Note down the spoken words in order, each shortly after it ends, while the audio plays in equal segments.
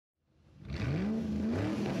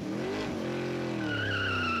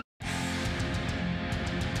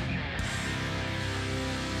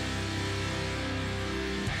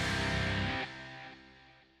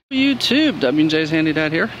YouTube, W&J's Handy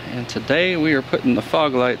Dad here, and today we are putting the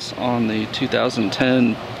fog lights on the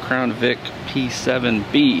 2010 Crown Vic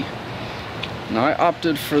P7B. Now I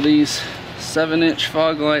opted for these 7-inch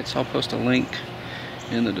fog lights. I'll post a link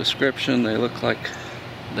in the description. They look like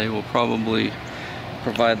they will probably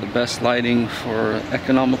provide the best lighting for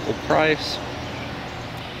economical price.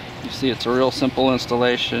 You see, it's a real simple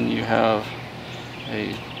installation. You have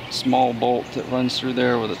a small bolt that runs through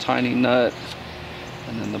there with a tiny nut,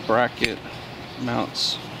 and then the bracket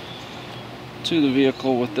mounts to the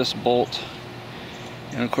vehicle with this bolt.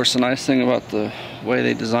 And of course, the nice thing about the way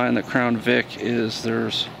they design the Crown Vic is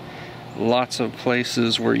there's lots of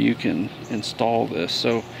places where you can install this.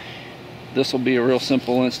 So this will be a real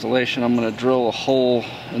simple installation. I'm going to drill a hole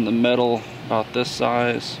in the metal about this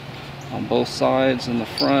size on both sides in the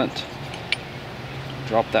front,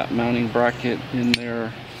 drop that mounting bracket in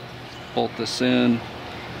there, bolt this in,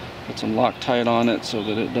 put some Loctite on it so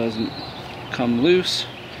that it doesn't come loose,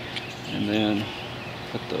 and then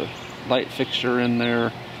put the light fixture in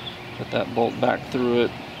there, put that bolt back through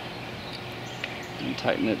it, and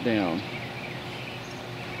tighten it down.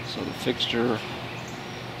 So the fixture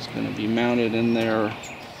is going to be mounted in there,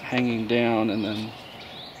 hanging down, and then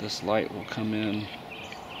this light will come in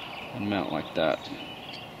and mount like that.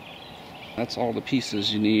 That's all the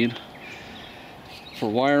pieces you need. For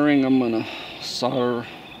wiring, I'm going to solder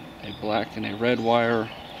a black and a red wire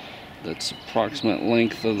that's approximate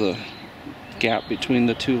length of the gap between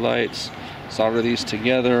the two lights. Solder these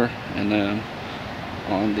together, and then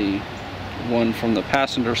on the one from the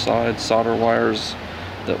passenger side, solder wires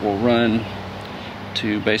that will run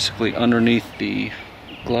to basically underneath the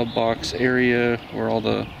glove box area where all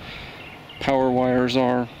the power wires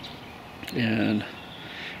are. And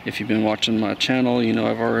if you've been watching my channel, you know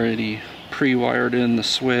I've already pre-wired in the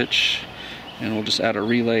switch, and we'll just add a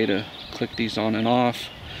relay to click these on and off.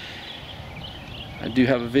 I do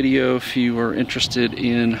have a video if you are interested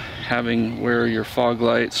in having where your fog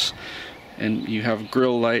lights and you have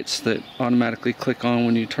grill lights that automatically click on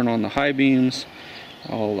when you turn on the high beams.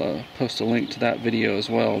 I'll post a link to that video as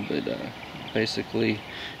well, but basically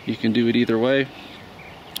you can do it either way.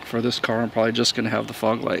 For this car, I'm probably just going to have the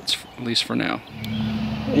fog lights, at least for now.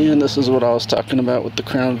 And this is what I was talking about with the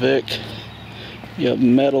Crown Vic. You have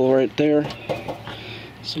metal right there,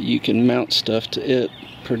 so you can mount stuff to it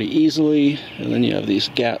pretty easily, and then you have these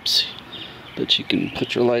gaps that you can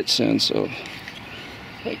put your lights in. So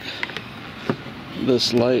like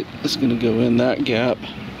this light is going to go in that gap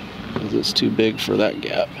because it's too big for that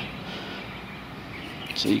gap,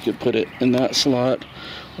 so you could put it in that slot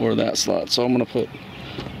or that slot. So I'm going to put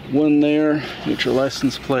one there, get your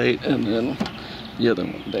license plate, and then the other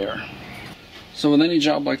one there. So with any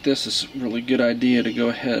job like this, it's a really good idea to go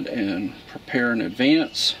ahead and prepare in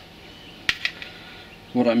advance.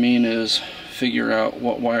 What I mean is figure out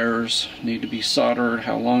what wires need to be soldered,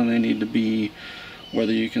 how long they need to be,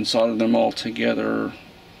 whether you can solder them all together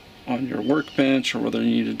on your workbench or whether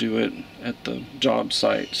you need to do it at the job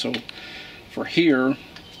site. So for here,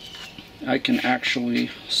 I can actually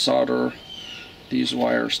solder these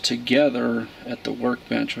wires together at the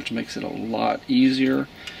workbench, which makes it a lot easier.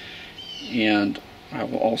 And I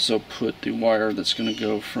will also put the wire that's going to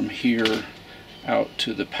go from here out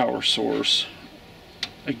to the power source,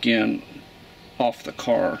 again off the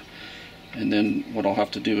car. And then what I'll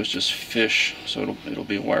have to do is just fish, so it'll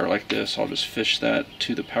be a wire like this. I'll just fish that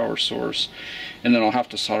to the power source, and then I'll have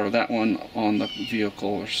to solder that one on the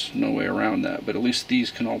vehicle. There's no way around that, but at least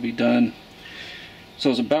these can all be done.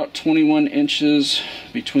 So it's about 21 inches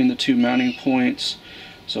between the two mounting points,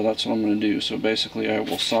 so that's what I'm going to do. So basically I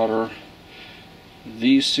will solder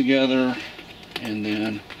these together, and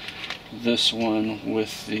then this one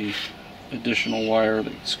with the additional wire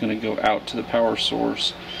that's going to go out to the power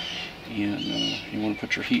source. And you want to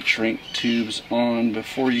put your heat shrink tubes on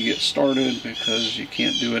before you get started, because you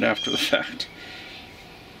can't do it after the fact.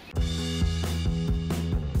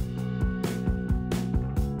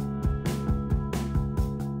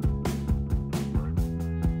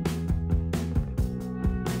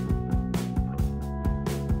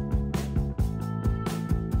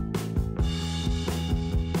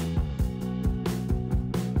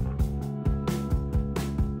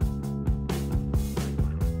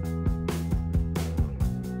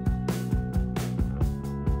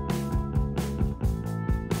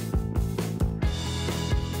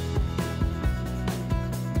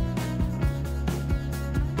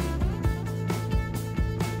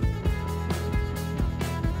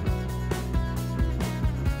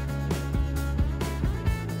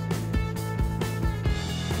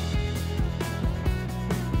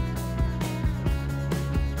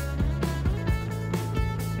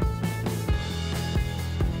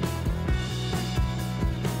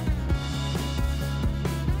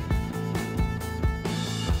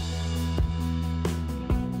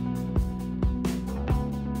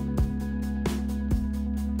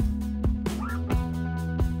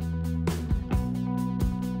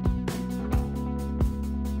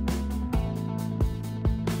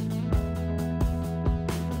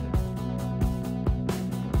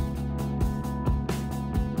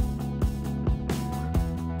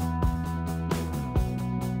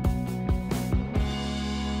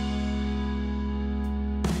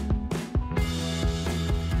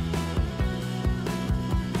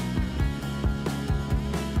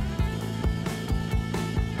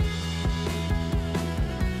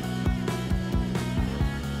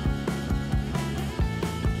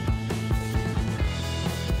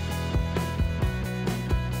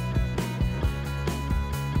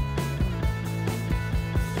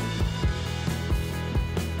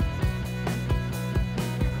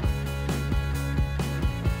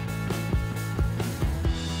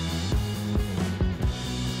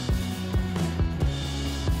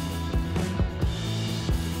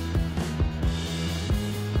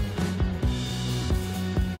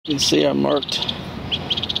 You can see I marked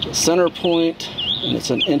the center point, and it's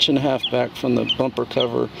 1.5 inches back from the bumper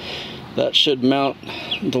cover. That should mount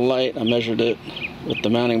the light. I measured it with the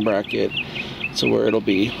mounting bracket so where it'll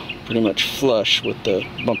be pretty much flush with the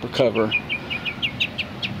bumper cover.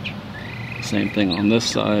 Same thing on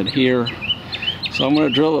this side here. So I'm going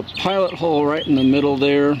to drill a pilot hole right in the middle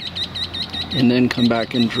there, and then come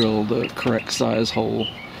back and drill the correct size hole.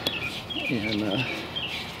 And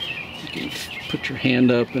you can put your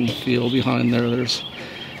hand up and feel behind there. There's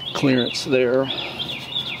clearance there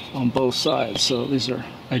on both sides, so these are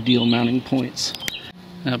ideal mounting points.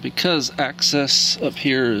 Now, because access up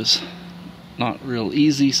here is not real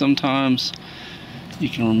easy sometimes, you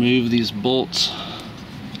can remove these bolts.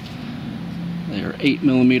 They are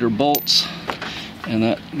 8mm bolts, and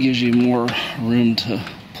that gives you more room to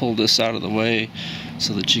pull this out of the way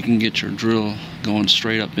so that you can get your drill going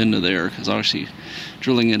straight up into there, because obviously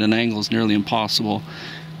drilling at an angle is nearly impossible.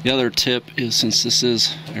 The other tip is, since this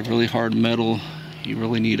is a really hard metal, you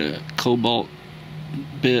really need a cobalt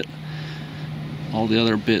bit. All the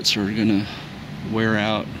other bits are gonna wear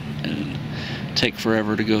out and take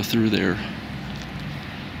forever to go through there.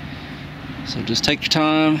 So just take your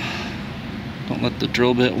time, don't let the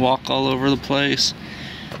drill bit walk all over the place,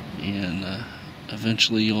 and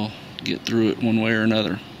eventually you'll get through it one way or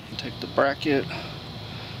another. Take the bracket,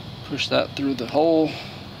 push that through the hole,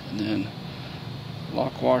 and then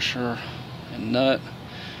lock washer and nut.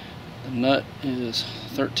 The nut is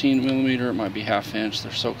 13mm, it might be 1/2 inch,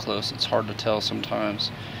 they're so close it's hard to tell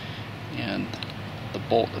sometimes. And the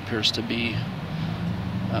bolt appears to be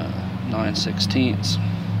 9/16.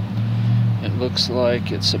 It looks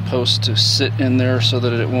like it's supposed to sit in there so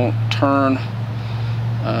that it won't turn.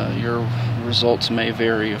 Your results may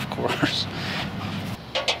vary, of course.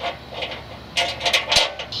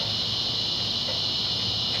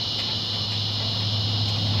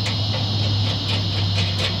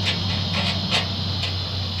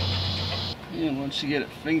 And once you get it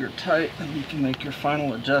finger tight, then you can make your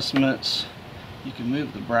final adjustments. You can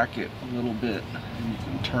move the bracket a little bit and you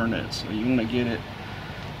can turn it. So you want to get it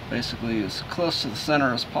basically as close to the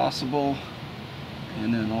center as possible,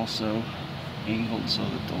 and then also angled so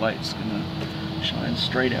that the light's gonna shine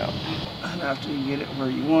straight out. And after you get it where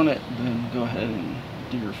you want it, then go ahead and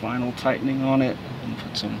do your final tightening on it and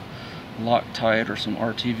put some Loctite or some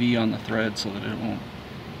RTV on the thread so that it won't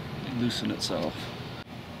loosen itself.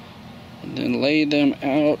 And then lay them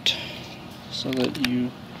out so that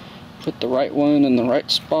you put the right one in the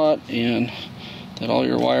right spot and that all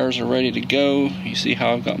your wires are ready to go. You see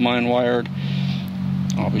how I've got mine wired.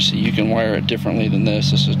 Obviously you can wire it differently than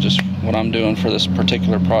this. This is just what I'm doing for this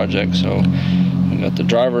particular project. So we got the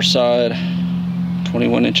driver's side,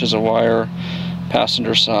 21 inches of wire,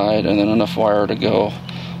 passenger side, and then enough wire to go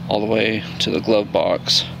all the way to the glove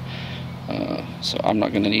box. So I'm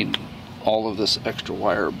not going to need all of this extra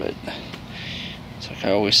wire, but it's like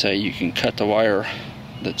I always say, you can cut the wire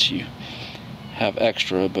that you have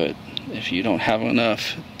extra, but if you don't have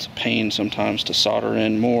enough, it's a pain sometimes to solder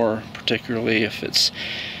in more, particularly if it's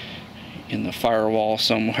in the firewall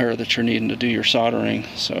somewhere that you're needing to do your soldering.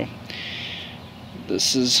 So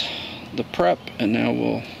this is the prep, and now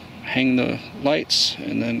we'll hang the lights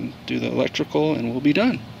and then do the electrical and we'll be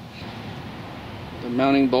done. The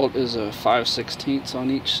mounting bolt is a 5/16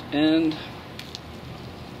 on each end.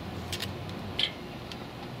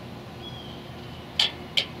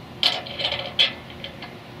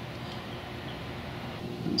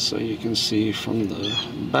 So you can see from the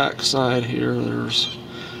back side here, there's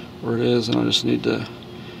where it is, and I just need to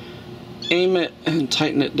aim it and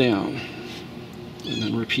tighten it down, and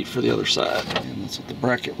then repeat for the other side. And that's what the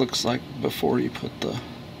bracket looks like before you put the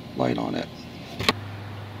light on it.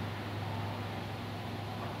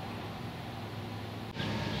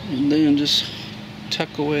 And then just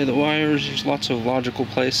tuck away the wires. There's lots of logical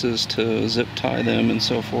places to zip tie them and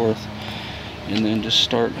so forth, and then just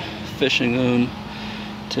start fishing them.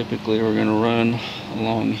 Typically we're going to run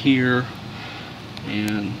along here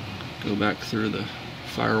and go back through the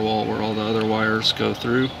firewall where all the other wires go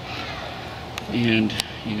through. And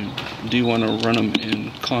you do want to run them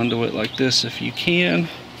in conduit like this if you can.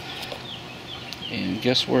 And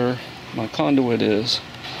guess where my conduit is?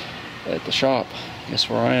 At the shop. Guess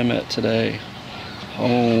where I am at today?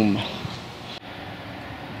 Home.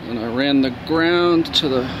 And I ran the ground to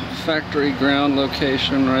the factory ground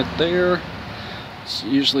location right there. It's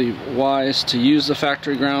usually wise to use the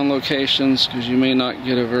factory ground locations because you may not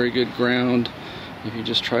get a very good ground if you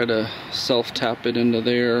just try to self-tap it into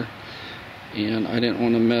there. And I didn't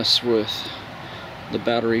want to mess with the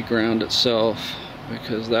battery ground itself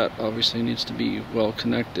because that obviously needs to be well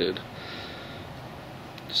connected.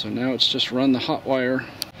 So now it's just run the hot wire.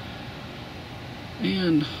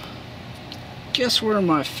 And guess where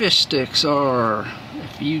my fish sticks are?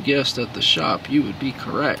 If you guessed at the shop, you would be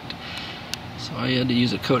correct. So I had to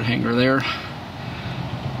use a coat hanger there.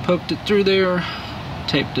 Poked it through there,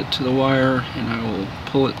 taped it to the wire, and I will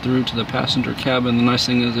pull it through to the passenger cabin. The nice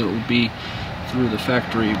thing is it will be through the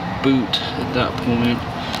factory boot at that point.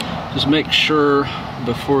 Just make sure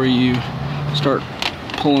before you start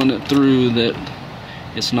pulling it through that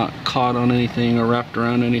it's not caught on anything or wrapped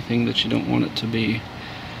around anything that you don't want it to be.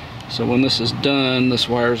 So when this is done, this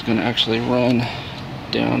wire is going to actually run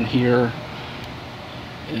down here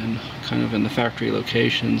and kind of in the factory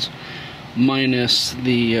locations, minus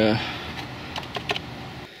the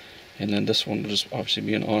and then this one will just obviously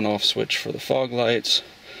be an on-off switch for the fog lights.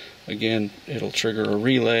 Again, it'll trigger a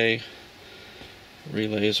relay.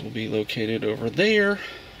 Relays will be located over there,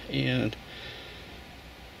 and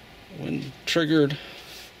when triggered,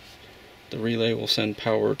 the relay will send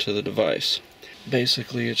power to the device.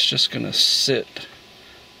 Basically, it's just going to sit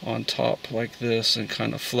on top like this and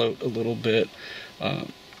kind of float a little bit.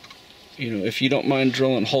 You know, if you don't mind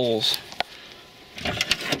drilling holes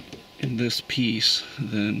in this piece,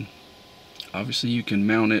 then obviously you can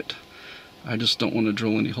mount it. I just don't want to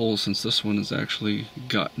drill any holes since this one has actually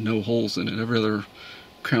got no holes in it. Every other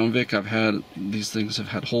Crown Vic I've had, these things have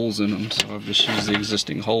had holes in them, so I've just used the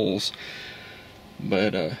existing holes.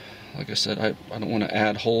 But like I said, I don't want to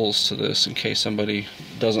add holes to this in case somebody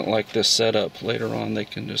doesn't like this setup. Later on they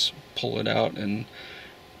can just pull it out and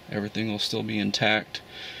everything will still be intact.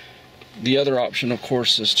 The other option, of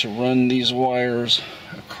course, is to run these wires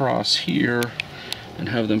across here and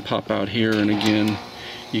have them pop out here, and again,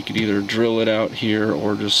 you could either drill it out here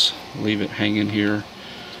or just leave it hanging here.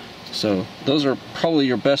 So those are probably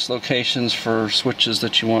your best locations for switches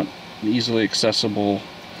that you want easily accessible.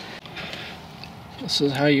 This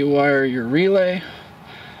is how you wire your relay.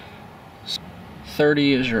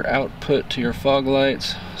 30 is your output to your fog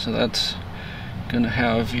lights, so that's going to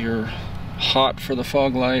have your hot for the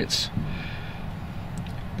fog lights.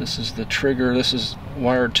 This is the trigger. This is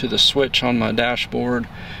wired to the switch on my dashboard.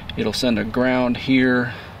 It'll send a ground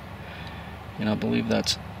here, and I believe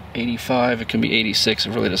that's 85. It can be 86, it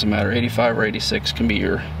really doesn't matter. 85 or 86 can be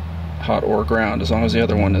your hot or ground, as long as the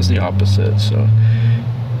other one is the opposite. So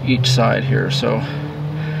each side here. So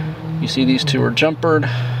you see these two are jumpered.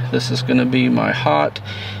 This is going to be my hot.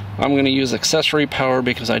 I'm going to use accessory power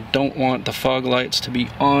because I don't want the fog lights to be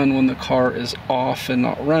on when the car is off and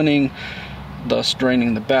not running, thus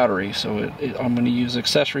draining the battery. So I'm going to use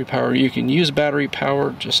accessory power. You can use battery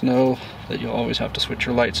power, just know that you'll always have to switch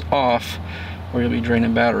your lights off or you'll be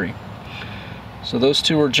draining battery. So those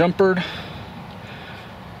two are jumpered.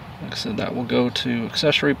 Like I said, that will go to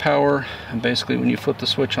accessory power, and basically when you flip the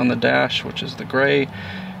switch on the dash, which is the gray,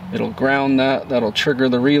 it'll ground that. That'll trigger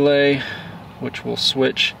the relay, which will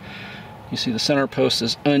switch. You see the center post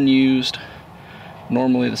is unused.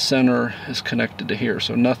 Normally the center is connected to here,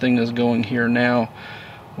 so nothing is going here now.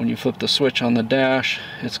 When you flip the switch on the dash,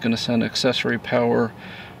 it's going to send accessory power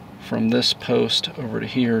from this post over to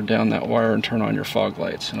here down that wire and turn on your fog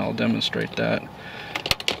lights, and I'll demonstrate that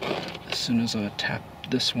as soon as I tap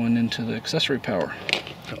this one into the accessory power.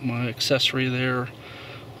 Got my accessory there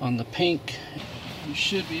on the pink. You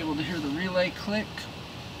should be able to hear the relay click.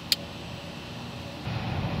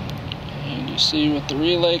 And you see with the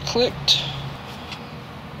relay clicked,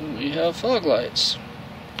 we have fog lights.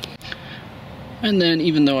 And then,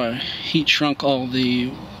 even though I heat shrunk all the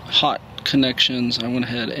hot connections, I went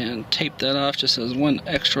ahead and taped that off just as one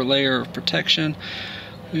extra layer of protection.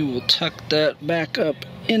 We will tuck that back up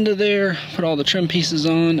into there, put all the trim pieces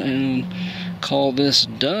on, and call this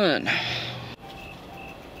done.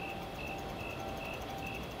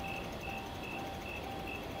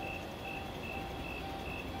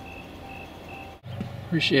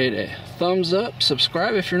 Appreciate a thumbs up,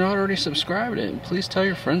 subscribe if you're not already subscribed, and please tell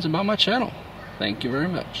your friends about my channel. Thank you very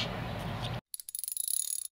much.